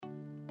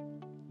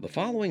The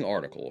following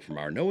article from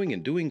our Knowing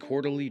and Doing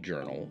Quarterly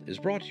Journal is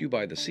brought to you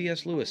by the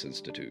C.S. Lewis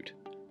Institute.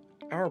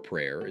 Our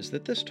prayer is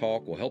that this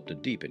talk will help to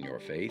deepen your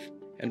faith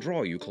and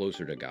draw you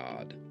closer to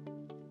God.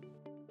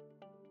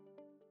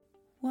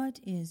 What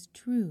is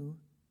true,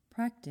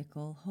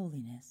 practical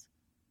holiness?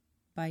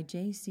 By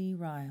J.C.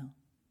 Ryle,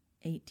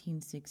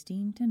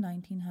 1816 to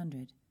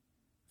 1900,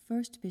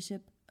 1st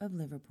Bishop of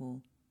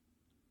Liverpool.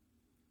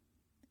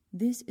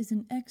 This is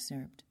an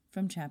excerpt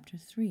from Chapter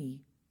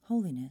 3,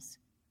 Holiness,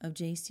 of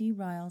J.C.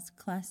 Ryle's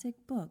classic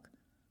book,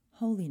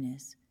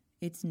 Holiness,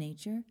 Its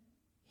Nature,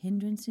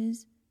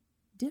 Hindrances,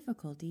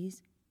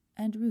 Difficulties,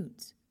 and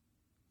Roots,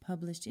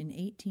 published in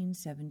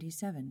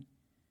 1877,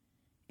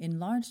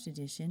 enlarged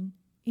edition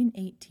in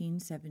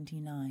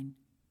 1879.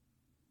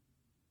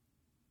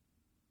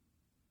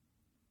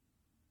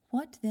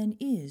 What then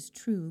is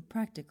true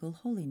practical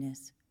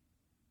holiness?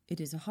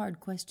 It is a hard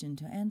question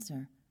to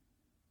answer.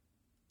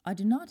 I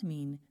do not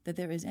mean that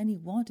there is any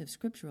want of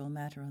scriptural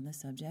matter on the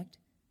subject,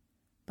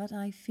 but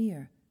I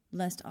fear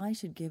lest I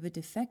should give a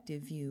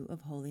defective view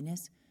of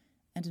holiness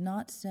and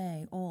not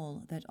say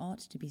all that ought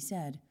to be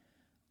said,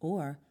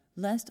 or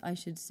lest I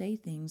should say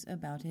things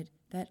about it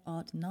that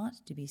ought not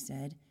to be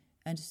said,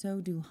 and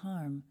so do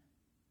harm.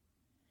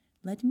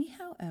 Let me,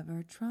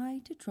 however,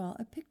 try to draw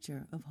a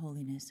picture of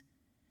holiness,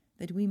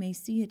 that we may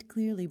see it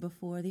clearly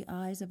before the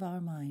eyes of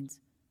our minds.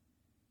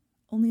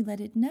 Only let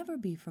it never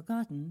be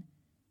forgotten,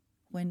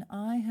 when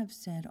I have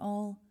said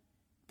all,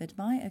 that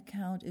my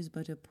account is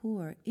but a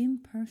poor,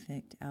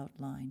 imperfect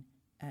outline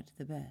at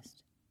the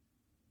best.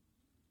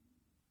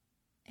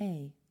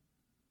 A.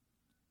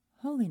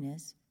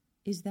 Holiness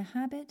is the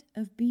habit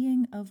of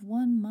being of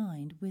one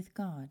mind with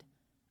God,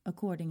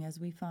 according as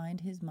we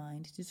find his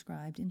mind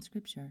described in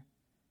Scripture.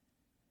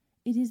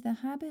 It is the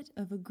habit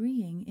of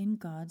agreeing in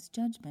God's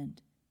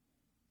judgment,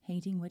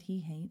 hating what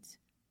he hates,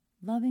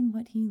 loving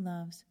what he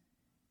loves,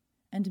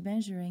 and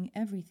measuring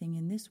everything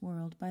in this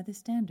world by the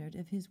standard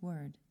of his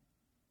word.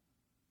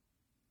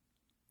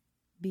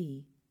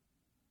 B.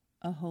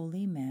 A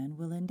holy man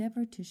will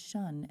endeavor to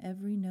shun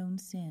every known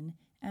sin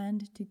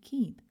and to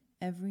keep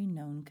every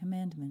known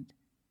commandment.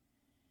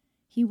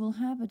 He will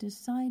have a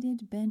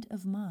decided bent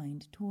of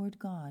mind toward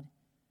God,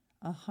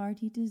 a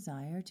hearty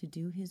desire to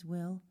do his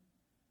will,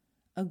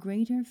 a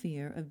greater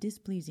fear of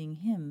displeasing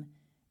him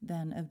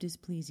than of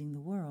displeasing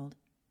the world,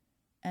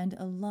 and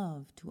a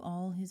love to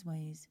all his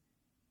ways.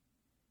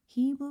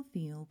 He will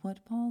feel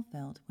what Paul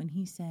felt when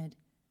he said,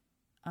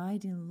 I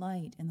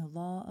delight in the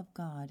law of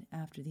God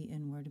after the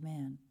inward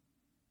man.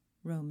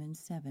 Romans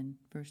 7,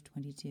 verse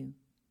 22.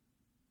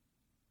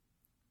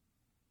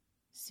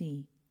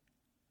 C.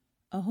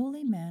 A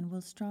holy man will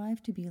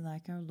strive to be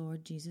like our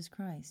Lord Jesus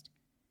Christ.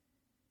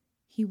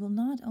 He will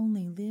not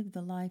only live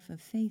the life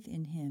of faith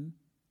in him,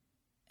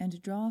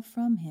 and draw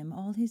from him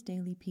all his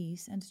daily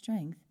peace and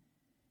strength,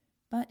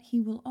 but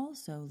he will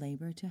also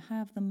labor to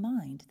have the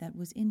mind that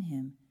was in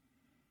him,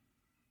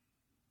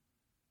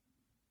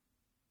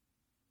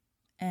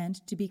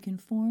 and to be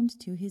conformed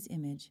to his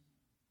image.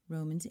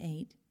 Romans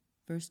 8,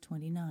 verse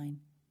 29.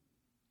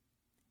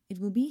 It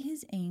will be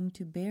his aim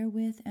to bear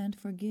with and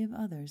forgive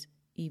others,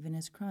 even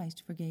as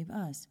Christ forgave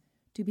us,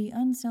 to be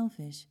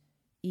unselfish,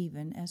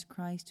 even as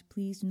Christ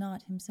pleased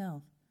not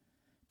himself,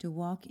 to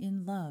walk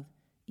in love,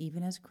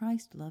 even as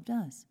Christ loved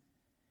us,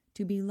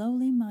 to be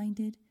lowly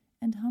minded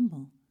and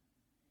humble.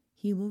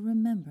 He will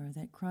remember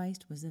that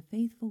Christ was a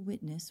faithful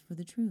witness for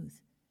the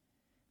truth,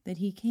 that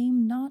he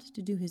came not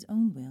to do his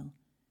own will,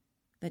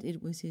 that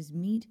it was his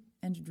meat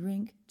and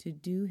drink to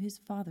do his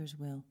Father's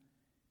will.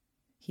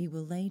 He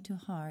will lay to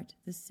heart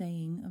the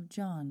saying of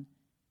John,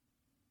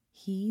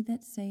 He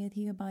that saith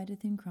he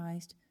abideth in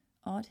Christ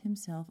ought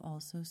himself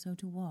also so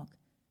to walk,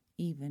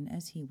 even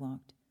as he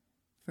walked.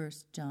 1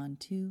 John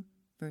 2,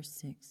 verse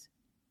 6.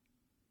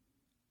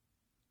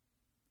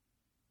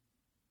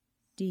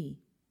 D.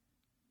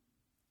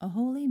 A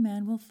holy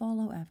man will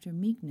follow after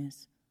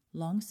meekness,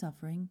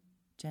 long-suffering,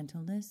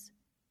 gentleness,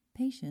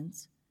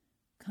 patience,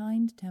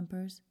 kind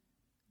tempers,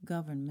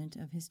 government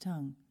of his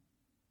tongue.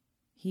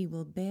 He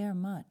will bear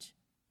much,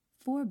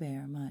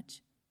 forbear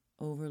much,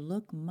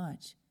 overlook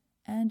much,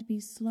 and be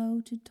slow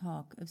to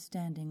talk of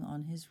standing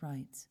on his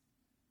rights.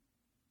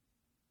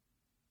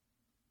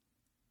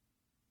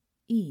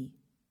 E.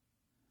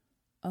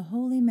 A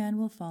holy man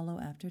will follow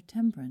after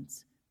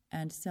temperance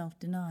and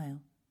self-denial.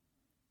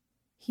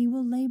 He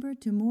will labor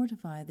to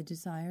mortify the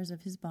desires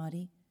of his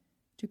body,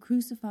 to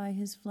crucify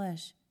his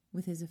flesh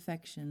with his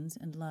affections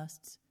and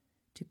lusts,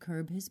 to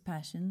curb his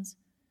passions,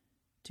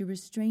 to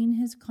restrain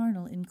his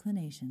carnal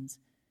inclinations,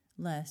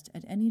 lest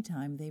at any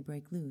time they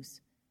break loose.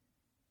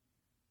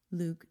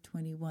 Luke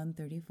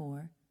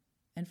 21:34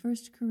 and 1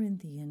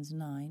 Corinthians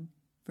 9,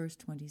 verse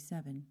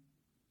 27.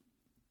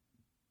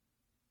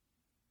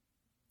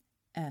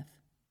 F.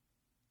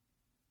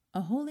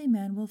 A holy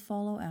man will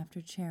follow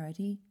after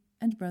charity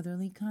and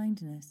brotherly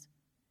kindness.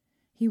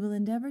 He will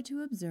endeavor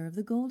to observe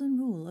the golden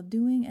rule of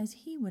doing as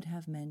he would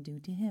have men do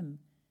to him,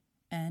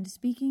 and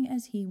speaking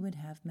as he would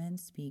have men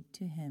speak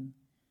to him.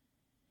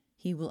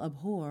 He will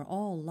abhor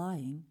all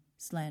lying,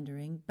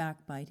 slandering,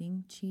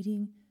 backbiting,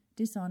 cheating,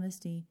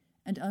 dishonesty,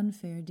 and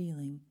unfair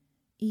dealing,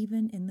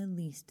 even in the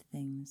least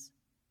things.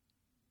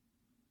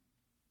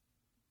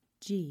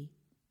 G.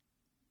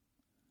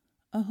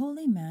 A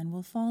holy man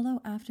will follow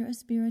after a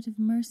spirit of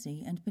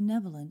mercy and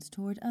benevolence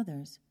toward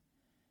others.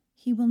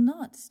 He will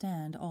not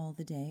stand all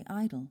the day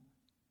idle.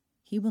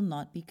 He will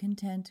not be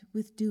content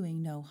with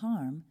doing no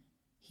harm.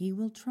 He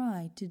will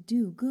try to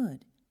do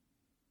good.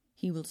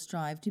 He will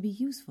strive to be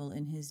useful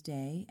in his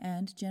day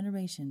and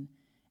generation,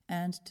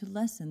 and to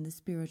lessen the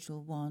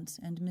spiritual wants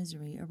and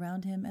misery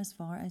around him as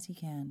far as he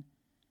can.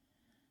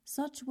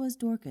 Such was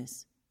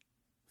Dorcas,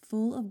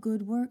 full of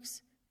good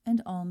works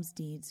and alms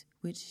deeds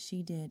which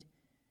she did,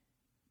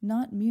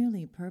 not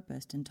merely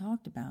purposed and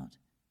talked about,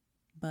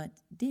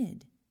 but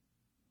did.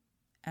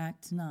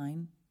 Acts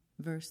 9,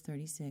 verse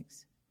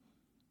 36.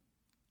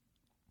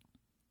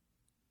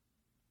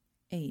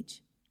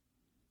 H.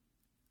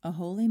 A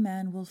holy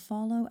man will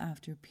follow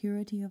after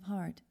purity of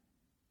heart.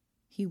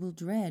 He will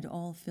dread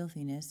all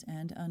filthiness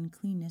and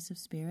uncleanness of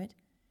spirit,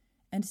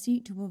 and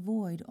seek to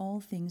avoid all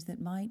things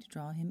that might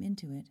draw him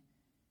into it.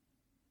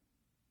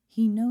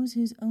 He knows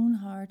his own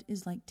heart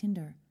is like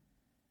tinder,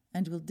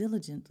 and will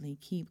diligently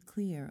keep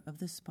clear of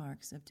the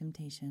sparks of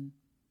temptation.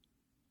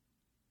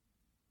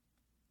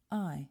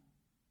 I.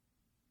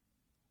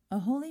 A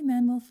holy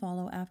man will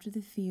follow after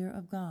the fear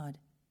of God.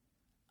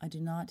 I do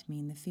not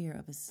mean the fear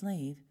of a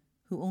slave,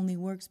 who only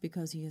works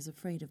because he is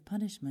afraid of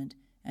punishment,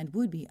 and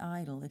would be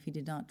idle if he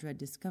did not dread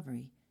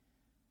discovery.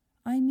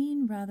 I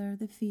mean rather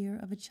the fear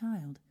of a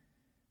child,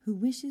 who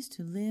wishes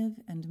to live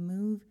and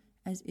move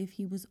as if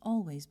he was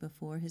always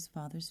before his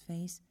Father's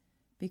face,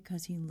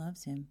 because he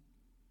loves him.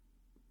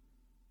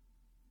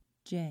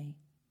 J.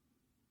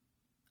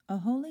 A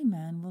holy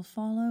man will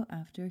follow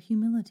after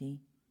humility.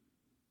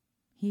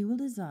 He will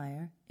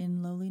desire,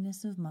 in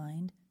lowliness of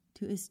mind,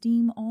 to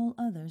esteem all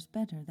others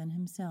better than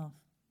himself.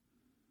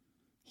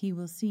 He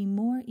will see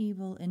more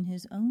evil in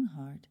his own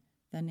heart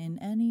than in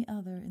any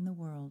other in the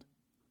world.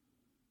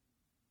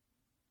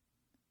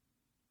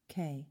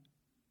 K.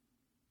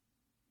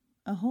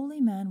 A holy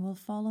man will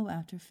follow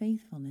after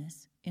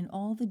faithfulness in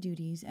all the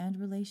duties and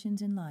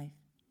relations in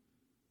life.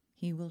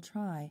 He will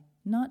try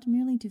not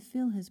merely to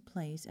fill his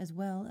place as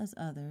well as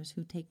others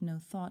who take no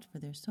thought for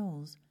their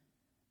souls,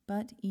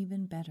 but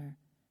even better,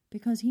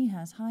 because he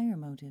has higher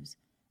motives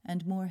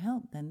and more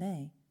help than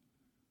they.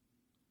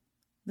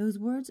 Those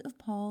words of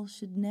Paul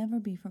should never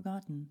be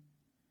forgotten.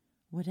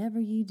 Whatever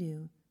ye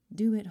do,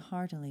 do it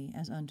heartily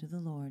as unto the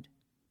Lord.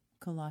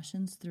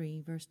 Colossians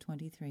 3, verse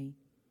 23.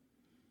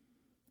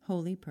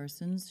 Holy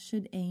persons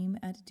should aim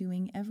at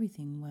doing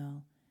everything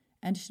well,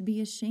 and should be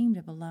ashamed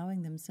of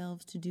allowing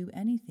themselves to do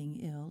anything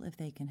ill if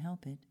they can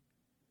help it.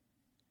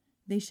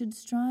 They should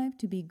strive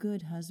to be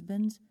good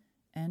husbands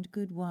and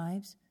good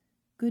wives,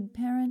 good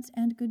parents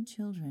and good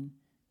children,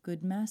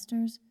 good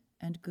masters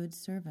and good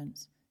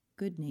servants,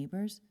 good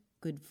neighbors,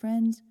 good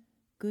friends,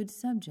 good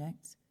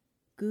subjects,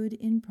 good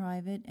in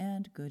private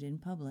and good in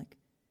public,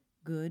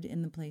 good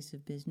in the place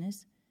of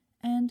business,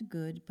 and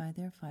good by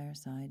their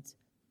firesides.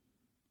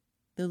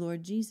 The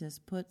Lord Jesus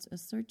puts a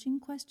searching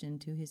question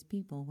to his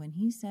people when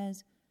he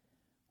says,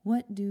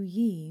 "What do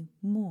ye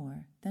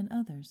more than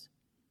others?"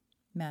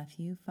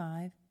 Matthew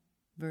 5,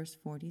 verse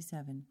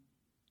 47.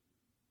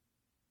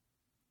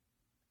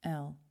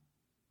 L.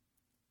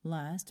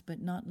 Last but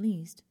not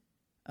least,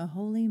 a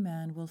holy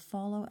man will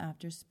follow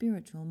after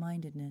spiritual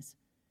mindedness.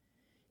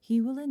 He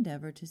will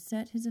endeavor to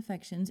set his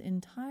affections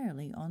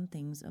entirely on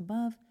things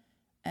above,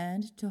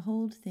 and to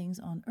hold things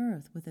on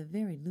earth with a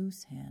very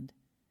loose hand.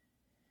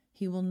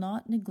 He will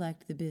not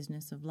neglect the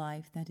business of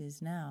life that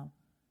is now,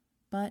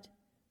 but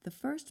the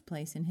first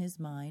place in his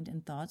mind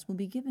and thoughts will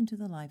be given to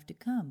the life to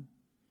come.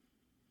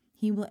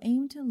 He will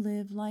aim to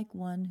live like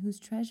one whose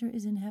treasure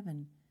is in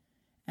heaven,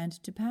 and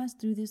to pass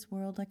through this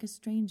world like a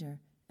stranger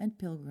and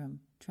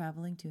pilgrim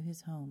traveling to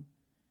his home.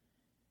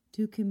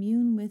 To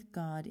commune with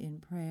God in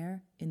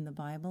prayer, in the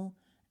Bible,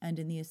 and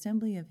in the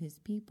assembly of his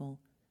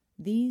people,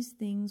 these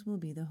things will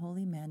be the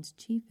holy man's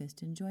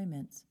chiefest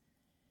enjoyments.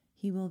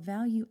 He will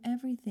value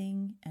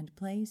everything and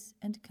place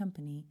and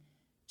company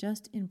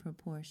just in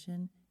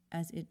proportion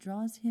as it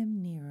draws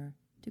him nearer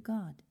to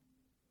God.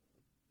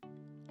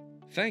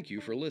 Thank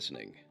you for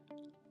listening.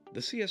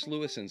 The C.S.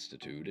 Lewis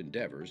Institute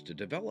endeavors to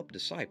develop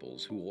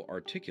disciples who will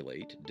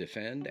articulate,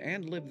 defend,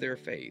 and live their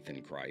faith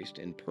in Christ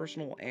in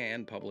personal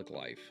and public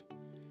life.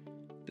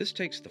 This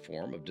takes the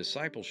form of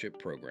discipleship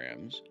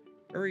programs,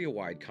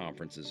 area-wide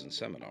conferences and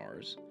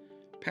seminars,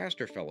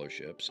 pastor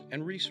fellowships,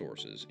 and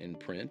resources in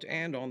print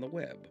and on the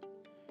web.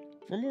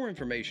 For more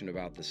information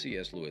about the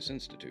C.S. Lewis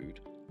Institute,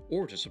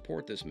 or to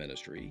support this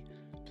ministry,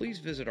 please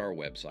visit our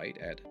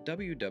website at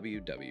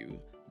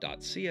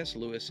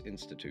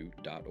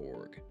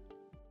www.cslewisinstitute.org.